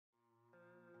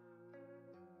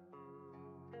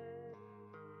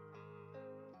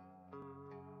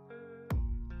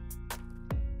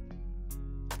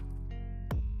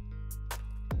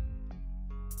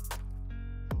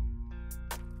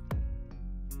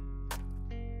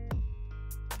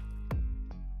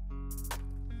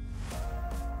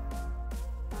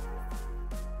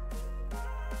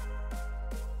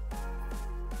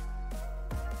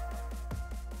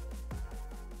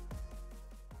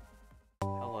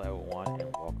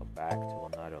back to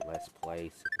another Let's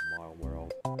Play Super Mario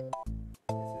World.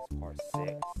 This is part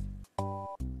 6.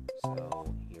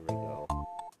 So, here we go.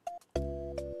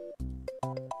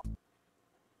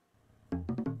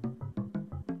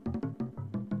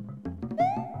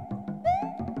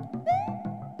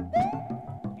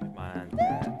 Keep in mind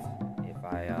that if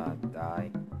I die,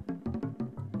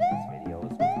 this video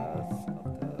is because of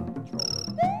the controller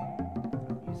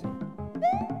I'm using.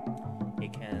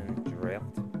 It can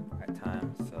drift at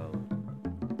times, so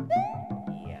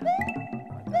yeah.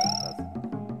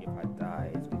 If I die,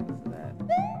 it's because of that.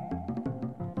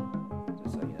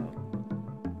 Just so you know.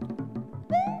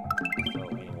 So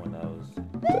anyone knows.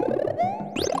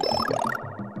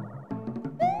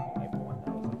 Everyone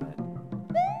knows of it.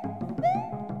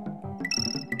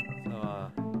 So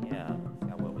yeah, that's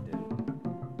kind of what we do.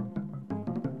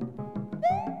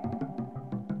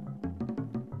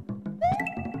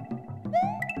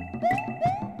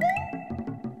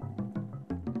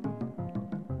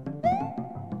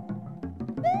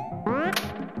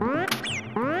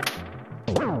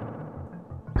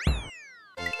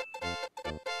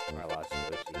 I lost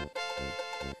Yoshi.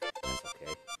 That's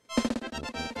okay.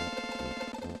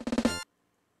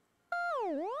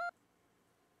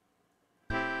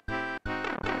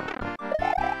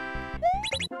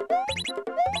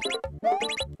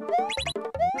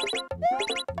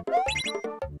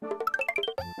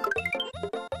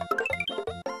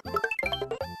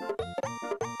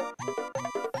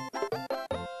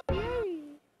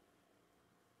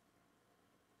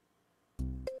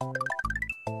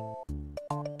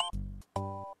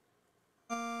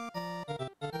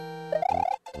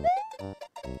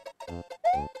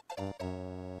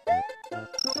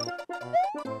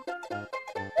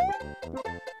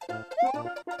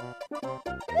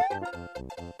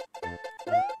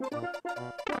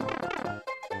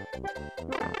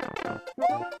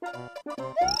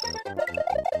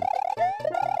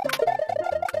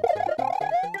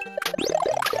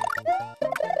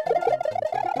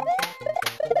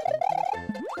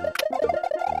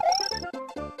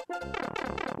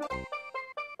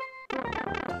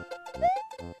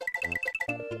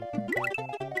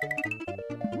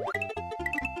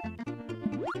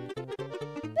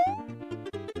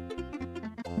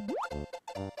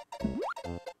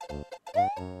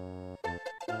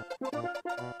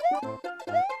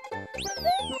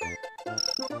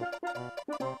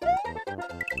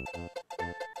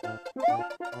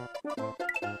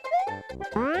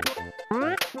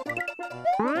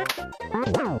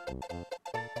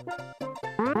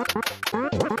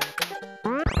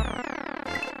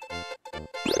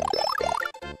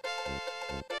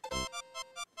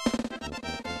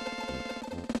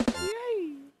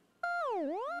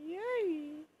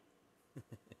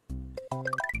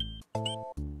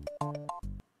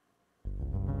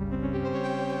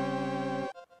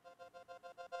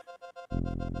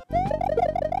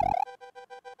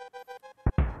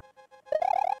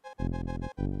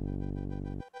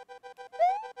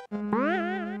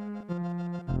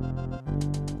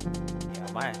 Yeah,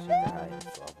 I might actually die in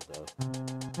this level though.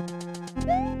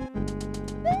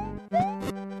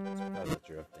 It's because of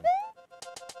drifting.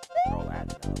 Control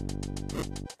added up.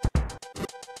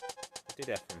 I did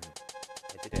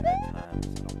it at times,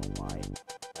 I don't know why,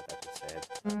 like I just said.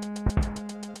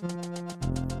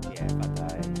 Yeah, if I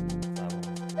die in this level,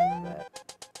 it's because of that.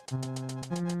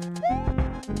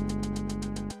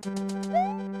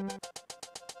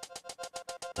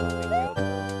 No big deal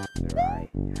though, consider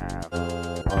I have a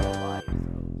lot of life,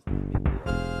 so it's not a big deal.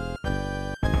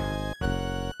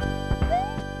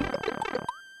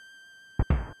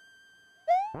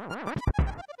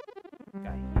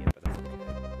 Got hit, but that's okay.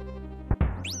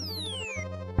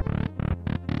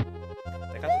 I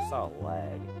think I just saw a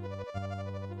lag.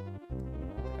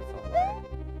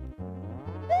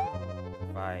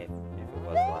 If it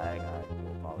was lag, I do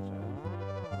apologize.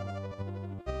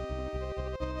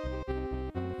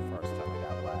 First time I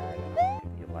got lag, I don't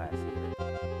think it last year.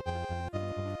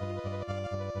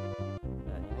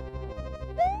 But,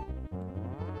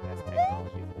 that's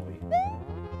technology for you.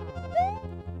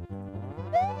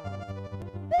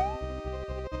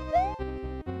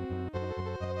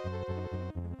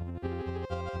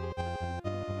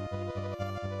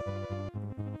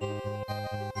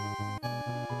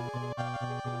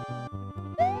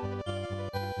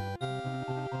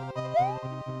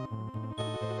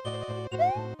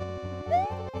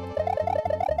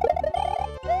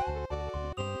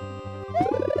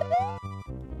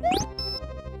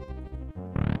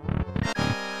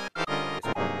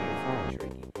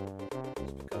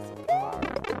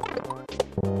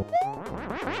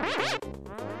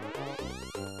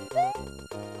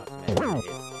 Not to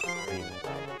mention it's extremely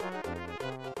laggy.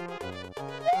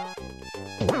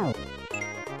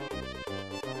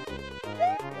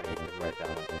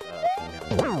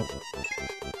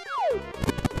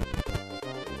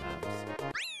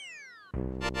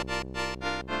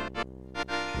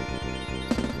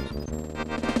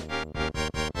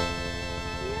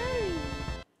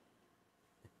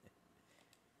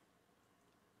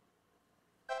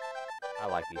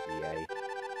 yay.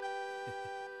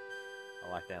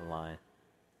 I like that line.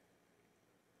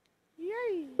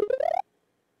 Yay!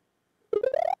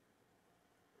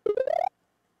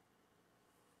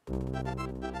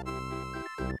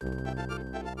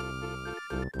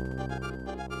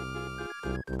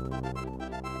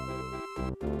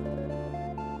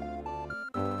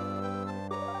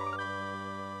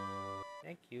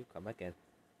 Thank you. Come again.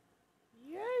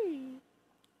 Yay!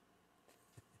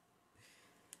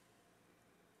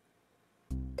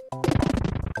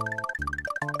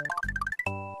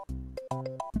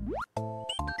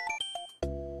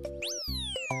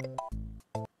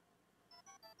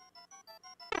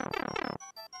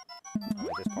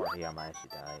 Alright, this part here I might actually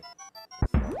die.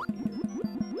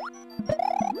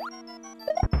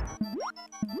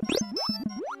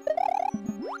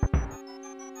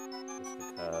 Just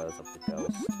because of the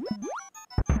ghost.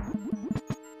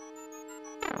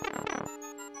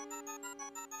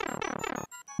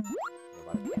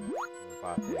 We're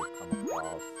about to come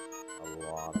across a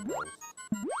lot of ghosts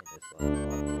in this level.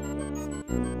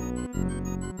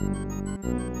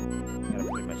 You gotta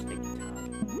pretty much take your time.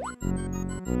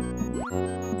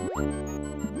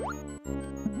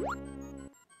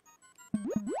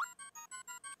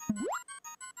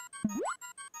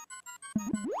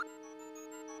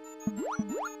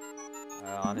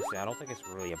 Honestly, I don't think it's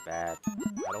really I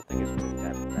don't think it's really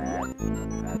that bad.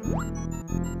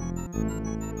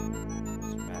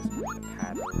 Just messing with the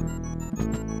pattern.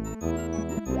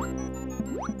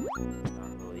 It's not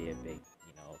really a big,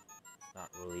 it's not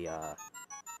really that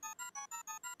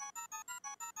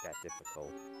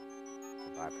difficult to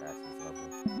bypass this level.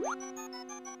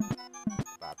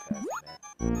 Bypass it, man.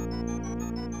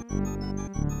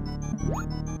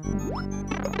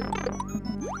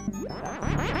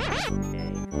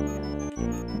 Okay.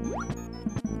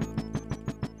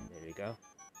 There we go.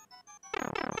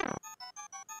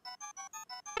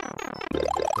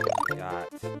 Got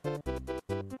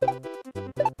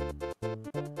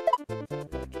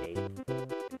the cave.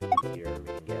 It's easier. We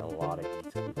can get a lot of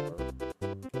these Cooper.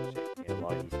 Get a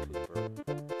lot of these Cooper.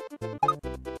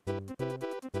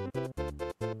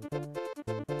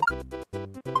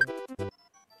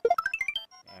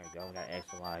 There we go. We got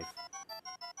extra life.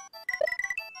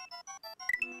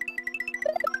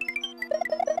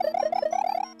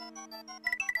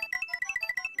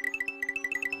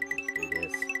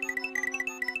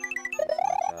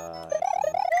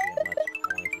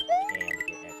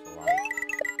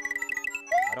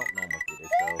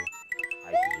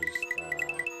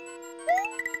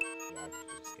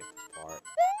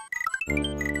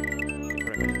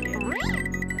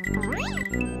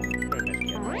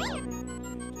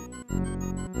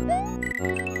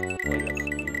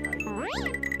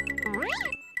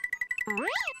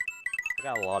 I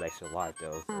got a lot of extra life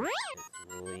though, so it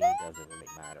really doesn't really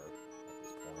matter at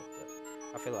this point, but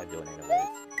I feel like doing it anyways.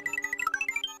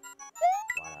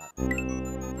 Why not?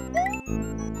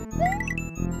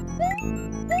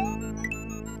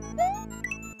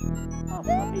 Oh,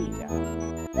 puppy cow.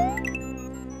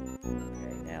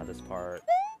 Okay, now this part,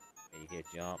 you get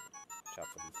jump, chop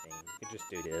for these things. You can just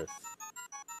do this.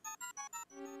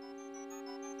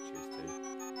 Choose to.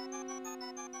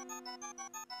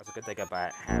 That's a good thing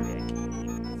about having a key.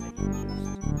 You can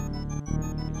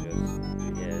just do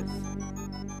this.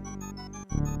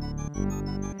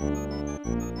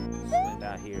 Swim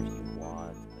down here if you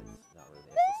want, but it's not really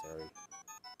necessary.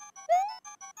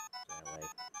 So anyway,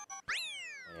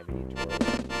 whenever you twirl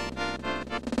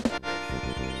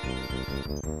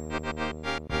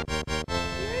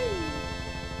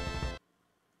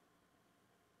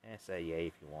and say yay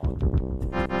if you want.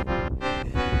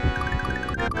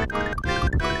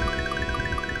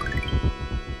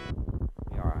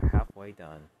 We are halfway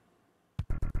done.